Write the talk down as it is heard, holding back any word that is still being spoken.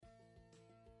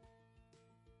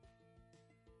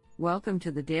Welcome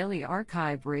to the Daily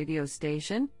Archive radio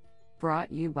station,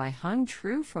 brought you by Hung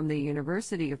Tru from the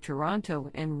University of Toronto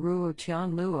and Ruo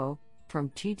Tian Luo from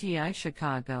TTI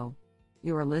Chicago.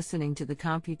 You are listening to the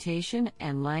Computation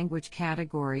and Language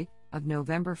category of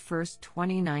November 1,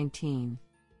 2019.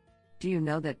 Do you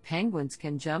know that penguins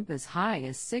can jump as high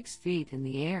as 6 feet in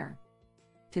the air?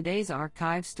 Today's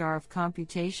archive star of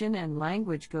computation and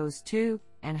language goes to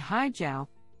Anhai Zhao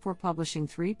for publishing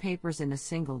 3 papers in a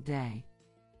single day.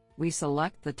 We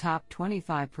select the top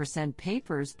 25%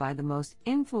 papers by the most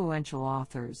influential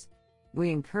authors.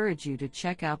 We encourage you to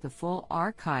check out the full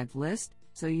archive list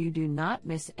so you do not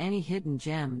miss any hidden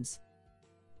gems.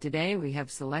 Today we have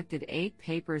selected 8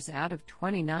 papers out of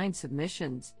 29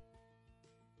 submissions.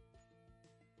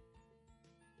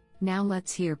 Now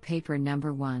let's hear paper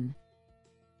number 1.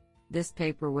 This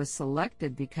paper was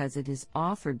selected because it is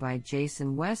authored by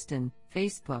Jason Weston,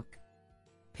 Facebook.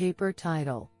 Paper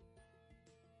title: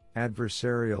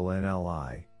 Adversarial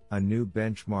NLI, a new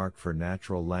benchmark for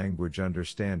natural language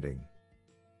understanding.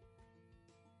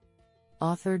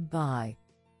 Authored by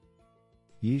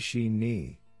Yi-Shi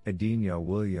Ni, Adina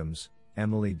Williams,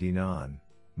 Emily Dinan,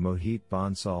 Mohit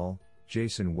Bansal,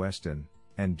 Jason Weston,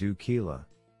 and Du Keela.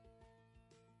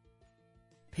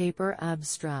 Paper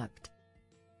abstract: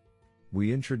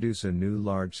 We introduce a new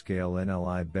large-scale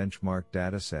NLI benchmark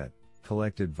dataset,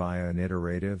 collected via an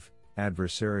iterative,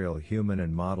 adversarial human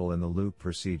and model-in-the-loop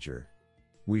procedure.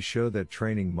 We show that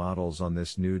training models on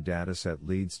this new dataset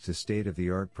leads to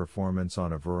state-of-the-art performance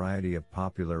on a variety of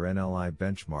popular NLI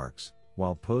benchmarks,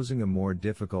 while posing a more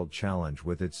difficult challenge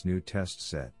with its new test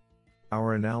set.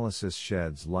 Our analysis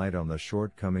sheds light on the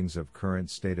shortcomings of current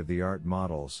state-of-the-art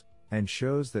models, and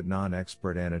shows that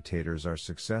non-expert annotators are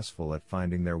successful at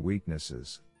finding their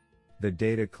weaknesses. The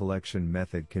data collection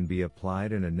method can be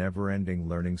applied in a never-ending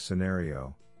learning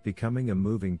scenario, becoming a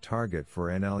moving target for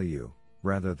NLU,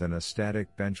 rather than a static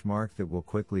benchmark that will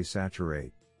quickly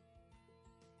saturate.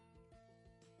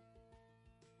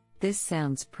 This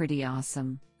sounds pretty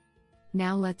awesome.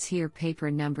 Now let's hear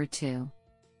paper number 2.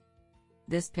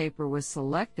 This paper was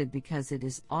selected because it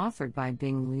is authored by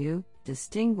Bing Liu,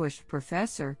 Distinguished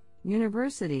Professor,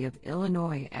 University of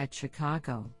Illinois at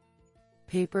Chicago.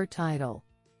 Paper title: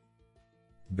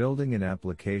 Building an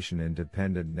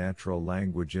Application-Independent Natural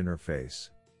Language Interface.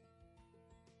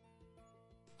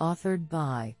 Authored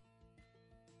by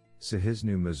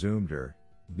Sahisnu Mazumdar,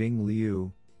 Bing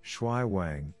Liu, Shui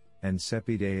Wang, and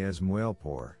Sepideh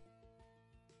Esmailpour.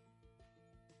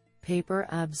 Paper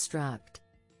abstract: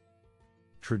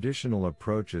 Traditional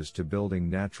approaches to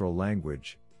building natural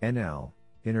language, NL,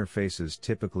 interfaces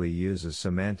typically use a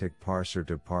semantic parser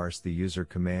to parse the user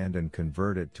command and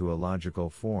convert it to a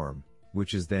logical form,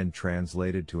 which is then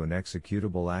translated to an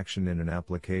executable action in an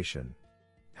application.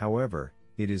 However,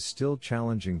 it is still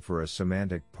challenging for a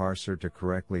semantic parser to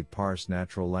correctly parse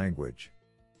natural language.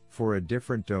 For a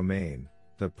different domain,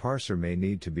 the parser may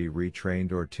need to be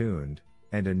retrained or tuned,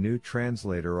 and a new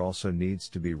translator also needs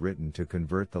to be written to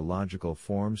convert the logical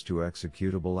forms to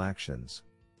executable actions.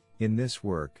 In this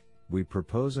work, we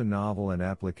propose a novel and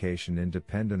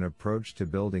application-independent approach to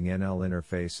building NL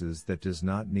interfaces that does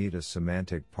not need a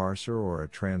semantic parser or a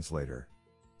translator.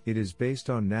 It is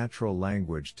based on natural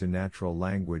language to natural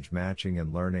language matching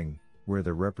and learning, where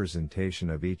the representation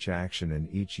of each action and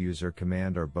each user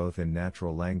command are both in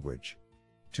natural language.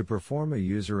 To perform a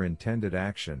user-intended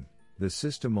action, the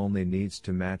system only needs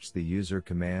to match the user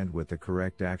command with the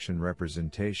correct action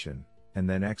representation, and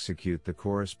then execute the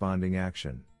corresponding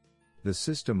action. The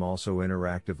system also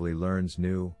interactively learns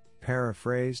new,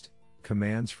 paraphrased,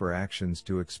 commands for actions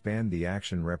to expand the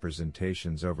action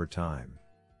representations over time.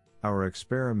 Our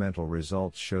experimental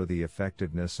results show the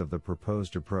effectiveness of the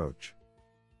proposed approach.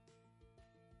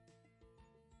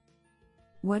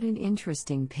 What an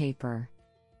interesting paper.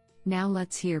 Now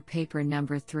let's hear paper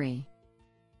number 3.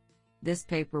 This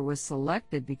paper was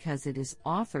selected because it is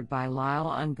authored by Lyle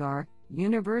Ungar,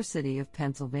 University of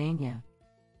Pennsylvania.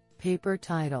 Paper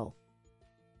title: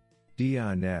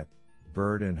 DINET,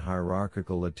 Bird and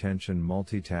Hierarchical Attention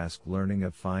Multitask Learning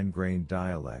of Fine-Grained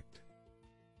Dialect.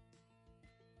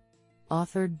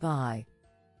 Authored by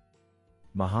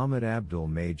Muhammad Abdul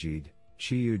Majid,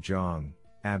 Chiyu Zhang,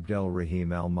 Abdel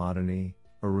Rahim Al-Madani,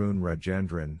 Arun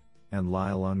Rajendran, and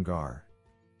Lyle Ungar.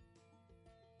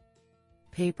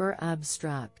 Paper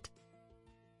abstract: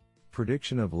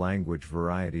 Prediction of language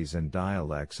varieties and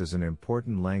dialects is an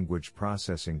important language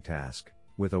processing task,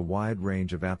 with a wide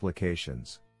range of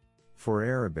applications. For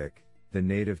Arabic, the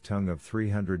native tongue of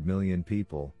 300 million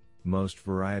people, most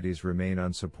varieties remain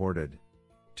unsupported.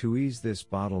 To ease this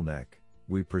bottleneck,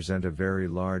 we present a very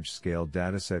large-scale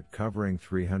dataset covering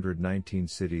 319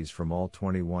 cities from all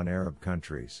 21 Arab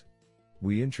countries.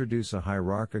 We introduce a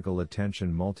hierarchical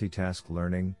attention multitask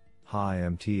learning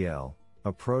 (HAI-MTL)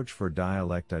 approach for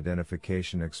dialect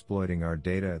identification, exploiting our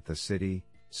data at the city,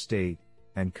 state,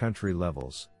 and country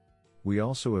levels. We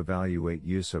also evaluate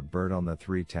use of BERT on the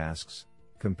three tasks,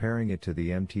 comparing it to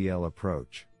the MTL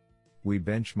approach. We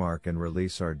benchmark and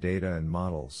release our data and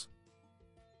models.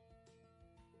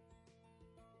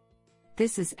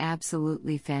 This is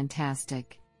absolutely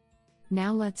fantastic.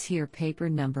 Now let's hear paper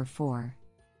number 4.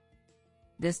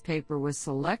 This paper was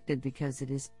selected because it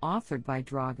is authored by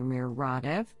Dragomir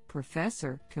Radev,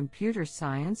 Professor, Computer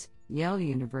Science, Yale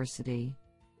University.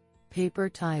 Paper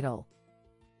title: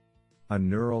 A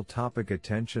Neural Topic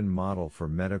Attention Model for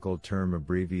Medical Term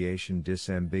Abbreviation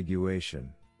Disambiguation.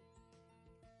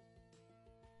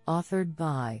 Authored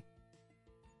by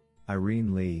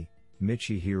Irene Lee,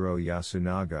 Michihiro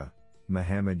Yasunaga,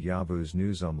 Mohammad Yavuz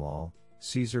Nuzumlal,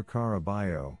 Cesar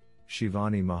Caraballo,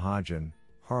 Shivani Mahajan,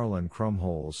 Harlan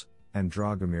Krumholz, and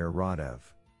Dragomir Radev.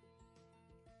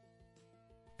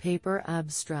 Paper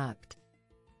abstract: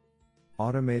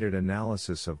 Automated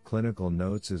analysis of clinical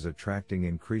notes is attracting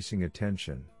increasing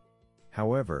attention.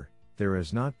 However, there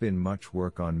has not been much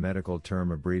work on medical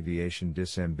term abbreviation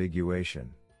disambiguation.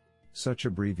 Such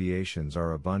abbreviations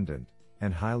are abundant,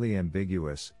 and highly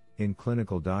ambiguous, in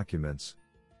clinical documents.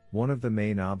 One of the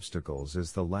main obstacles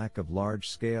is the lack of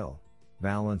large-scale,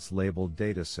 valence-labeled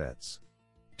datasets.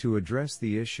 To address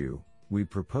the issue, we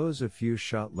propose a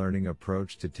few-shot learning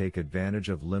approach to take advantage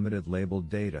of limited labeled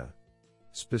data.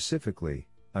 Specifically,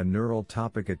 a neural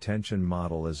topic attention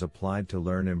model is applied to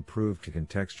learn improved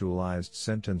contextualized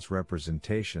sentence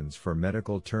representations for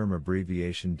medical term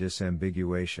abbreviation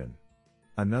disambiguation.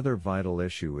 Another vital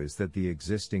issue is that the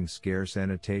existing scarce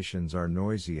annotations are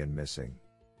noisy and missing.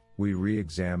 We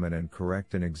re-examine and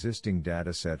correct an existing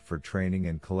dataset for training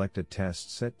and collect a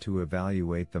test set to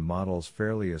evaluate the models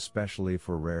fairly, especially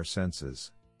for rare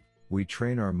senses. We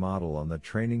train our model on the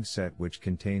training set, which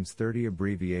contains 30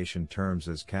 abbreviation terms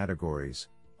as categories,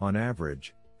 on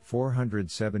average,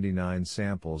 479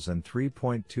 samples and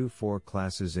 3.24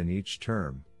 classes in each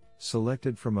term,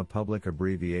 selected from a public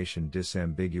abbreviation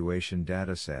disambiguation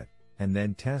dataset, and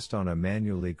then test on a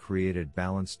manually created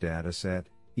balanced dataset.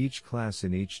 Each class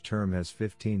in each term has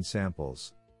 15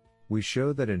 samples. We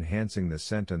show that enhancing the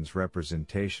sentence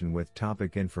representation with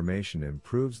topic information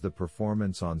improves the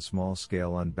performance on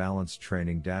small-scale unbalanced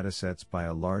training datasets by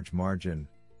a large margin,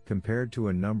 compared to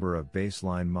a number of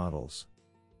baseline models.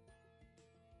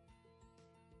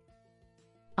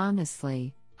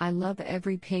 Honestly, I love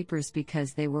every papers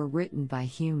because they were written by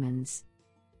humans.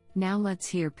 Now let's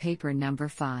hear paper number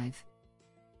 5.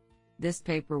 This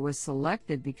paper was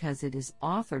selected because it is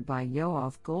authored by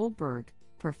Yoav Goldberg,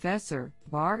 Professor,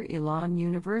 Bar Ilan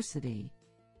University.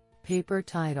 Paper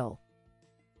title: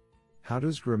 How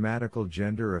does grammatical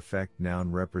gender affect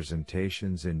noun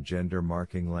representations in gender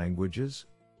marking languages?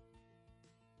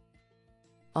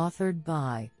 Authored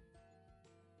by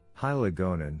Hyla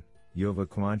Gonen, Yova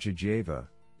Kwanchajeva,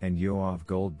 and Yoav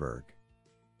Goldberg.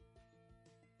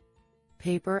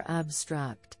 Paper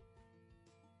abstract: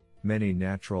 Many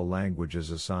natural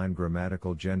languages assign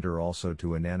grammatical gender also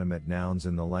to inanimate nouns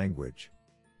in the language.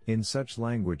 In such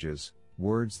languages,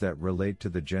 words that relate to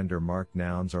the gender-marked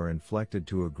nouns are inflected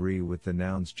to agree with the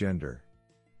noun's gender.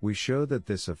 We show that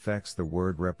this affects the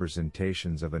word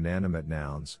representations of inanimate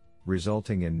nouns,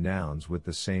 resulting in nouns with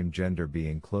the same gender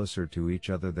being closer to each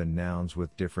other than nouns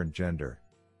with different gender.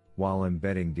 While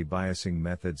embedding debiasing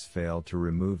methods fail to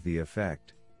remove the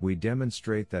effect, we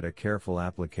demonstrate that a careful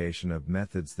application of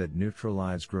methods that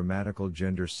neutralize grammatical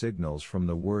gender signals from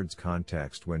the word's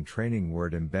context when training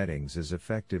word embeddings is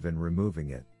effective in removing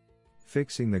it.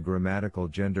 Fixing the grammatical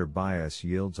gender bias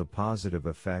yields a positive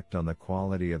effect on the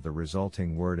quality of the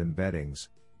resulting word embeddings,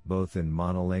 both in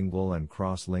monolingual and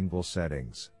cross-lingual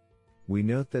settings. We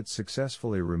note that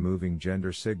successfully removing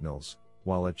gender signals,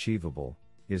 while achievable,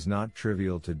 is not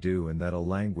trivial to do, and that a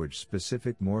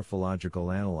language-specific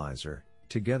morphological analyzer,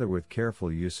 together with careful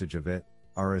usage of it,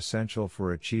 are essential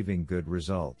for achieving good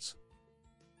results.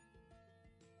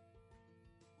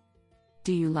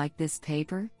 Do you like this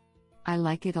paper? I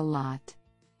like it a lot.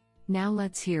 Now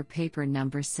let's hear paper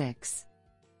number 6.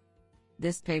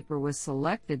 This paper was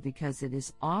selected because it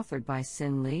is authored by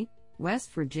Sin Lee,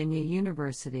 West Virginia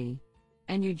University,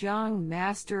 and Yu Zhang,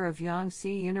 Master of Yangtze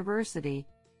University.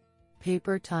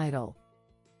 Paper title: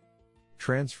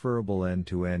 Transferable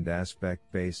end-to-end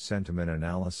aspect-based sentiment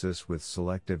analysis with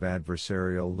selective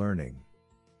adversarial learning.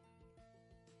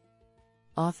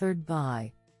 Authored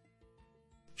by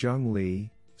Zheng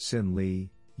Li, Xin Li,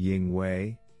 Ying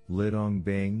Wei, Lidong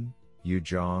Bing, Yu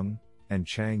Zhang, and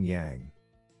Chang Yang.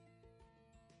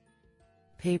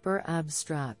 Paper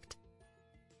abstract.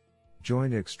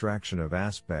 Joint extraction of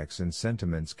aspects and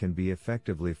sentiments can be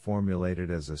effectively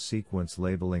formulated as a sequence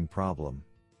labeling problem.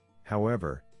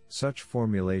 However, such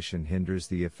formulation hinders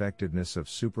the effectiveness of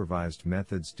supervised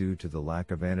methods due to the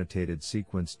lack of annotated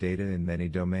sequence data in many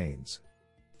domains.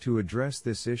 To address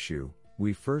this issue,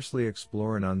 we firstly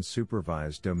explore an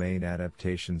unsupervised domain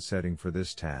adaptation setting for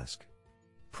this task.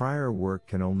 Prior work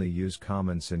can only use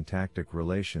common syntactic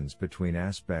relations between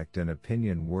aspect and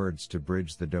opinion words to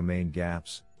bridge the domain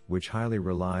gaps, which highly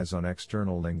relies on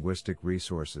external linguistic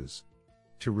resources.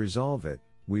 To resolve it,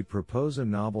 we propose a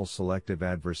novel selective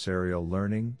adversarial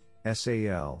learning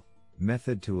 (SAL)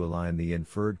 method to align the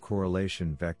inferred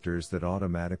correlation vectors that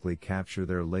automatically capture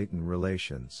their latent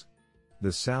relations.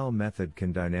 The SAL method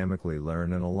can dynamically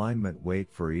learn an alignment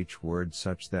weight for each word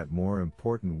such that more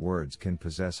important words can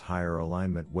possess higher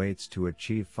alignment weights to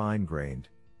achieve fine-grained,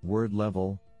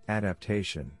 word-level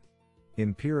adaptation.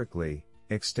 Empirically,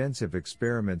 extensive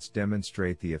experiments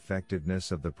demonstrate the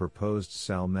effectiveness of the proposed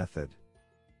SAL method.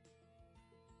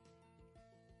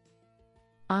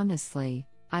 Honestly,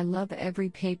 I love every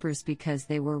papers because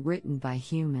they were written by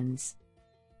humans.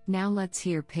 Now let's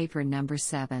hear paper number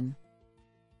 7.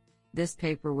 This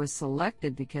paper was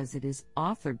selected because it is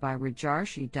authored by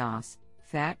Rajarshi Das,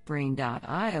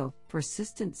 FatBrain.io,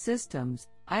 Persistent Systems,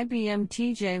 IBM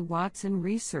T.J. Watson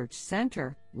Research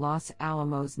Center, Los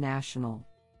Alamos National.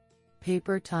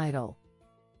 Paper title.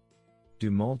 Do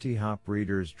multi-hop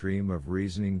readers dream of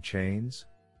reasoning chains?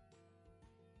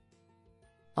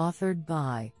 Authored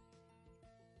by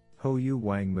Houyu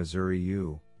Wang, Missouri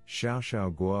Yu,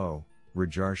 Xiaoxiao Guo,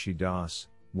 Rajarshi Das,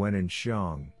 Wenan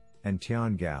Xiang, and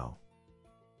Tian Gao.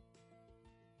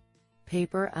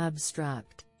 Paper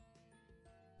abstract.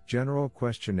 General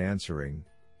question answering,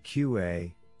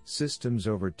 QA, systems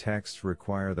over text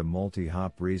require the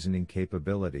multi-hop reasoning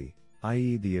capability,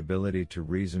 i.e. the ability to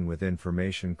reason with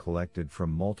information collected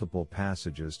from multiple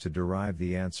passages to derive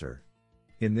the answer.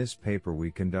 In this paper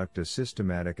we conduct a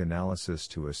systematic analysis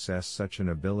to assess such an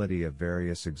ability of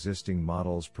various existing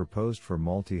models proposed for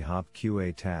multi-hop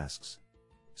QA tasks.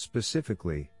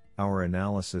 Specifically, our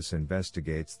analysis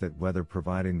investigates that whether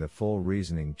providing the full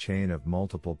reasoning chain of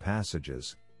multiple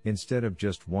passages, instead of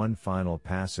just one final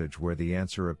passage where the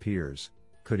answer appears,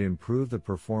 could improve the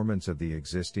performance of the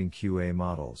existing QA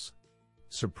models.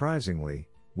 Surprisingly,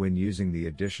 when using the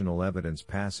additional evidence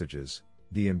passages,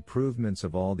 the improvements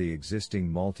of all the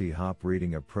existing multi-hop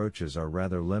reading approaches are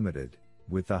rather limited,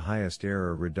 with the highest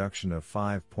error reduction of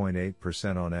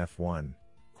 5.8% on F1,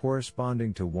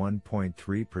 corresponding to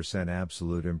 1.3%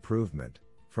 absolute improvement,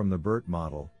 from the BERT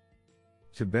model.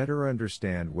 To better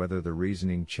understand whether the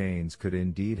reasoning chains could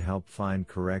indeed help find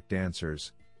correct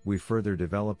answers, we further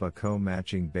develop a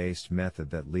co-matching based method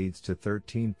that leads to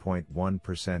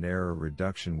 13.1% error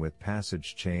reduction with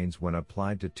passage chains when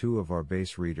applied to 2 of our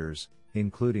base readers,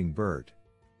 including BERT.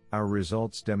 Our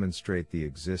results demonstrate the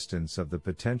existence of the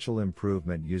potential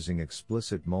improvement using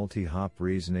explicit multi-hop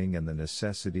reasoning and the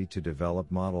necessity to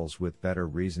develop models with better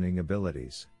reasoning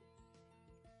abilities.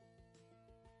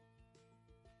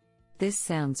 This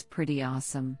sounds pretty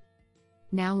awesome.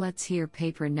 Now let's hear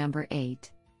paper number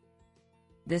 8.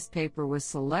 This paper was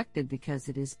selected because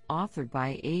it is authored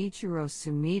by Eiichiro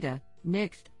Sumida,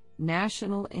 NICT,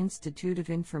 National Institute of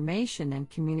Information and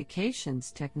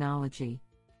Communications Technology,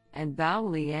 and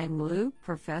Baoliang Liu,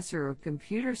 Professor of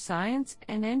Computer Science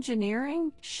and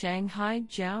Engineering, Shanghai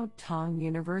Jiao Tong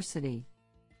University.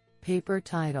 Paper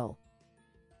title.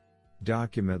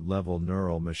 Document-level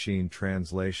neural machine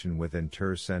translation with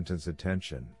inter-sentence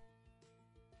attention.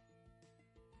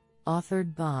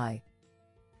 Authored by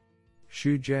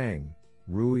Xu Zhang,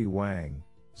 Rui Wang,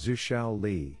 Zuxiao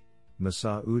Li,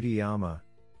 Masa Udiyama,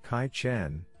 Kai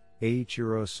Chen,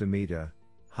 Eiichiro Sumida,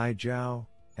 Hai Zhao,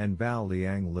 and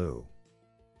Baoliang Liu.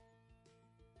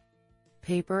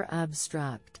 Paper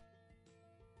abstract.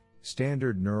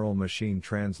 Standard Neural Machine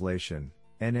Translation,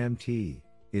 NMT,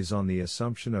 is on the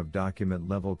assumption of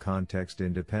document-level context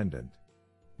independent.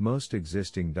 Most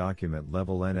existing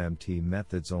document-level NMT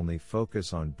methods only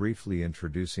focus on briefly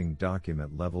introducing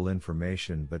document-level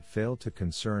information but fail to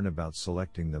concern about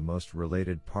selecting the most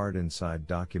related part inside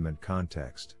document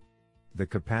context. The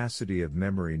capacity of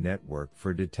memory network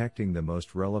for detecting the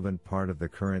most relevant part of the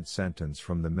current sentence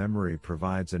from the memory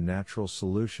provides a natural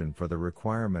solution for the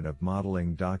requirement of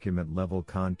modeling document-level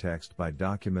context by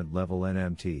document-level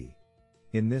NMT.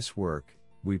 In this work,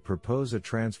 we propose a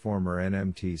transformer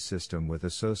NMT system with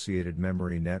associated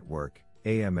memory network,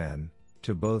 AMN,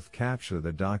 to both capture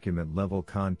the document-level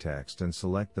context and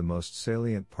select the most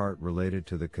salient part related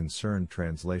to the concerned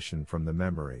translation from the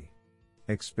memory.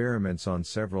 Experiments on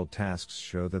several tasks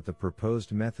show that the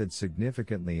proposed method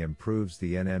significantly improves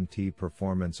the NMT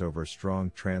performance over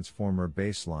strong transformer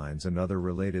baselines and other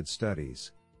related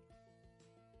studies.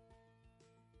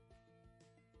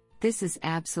 This is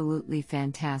absolutely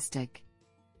fantastic.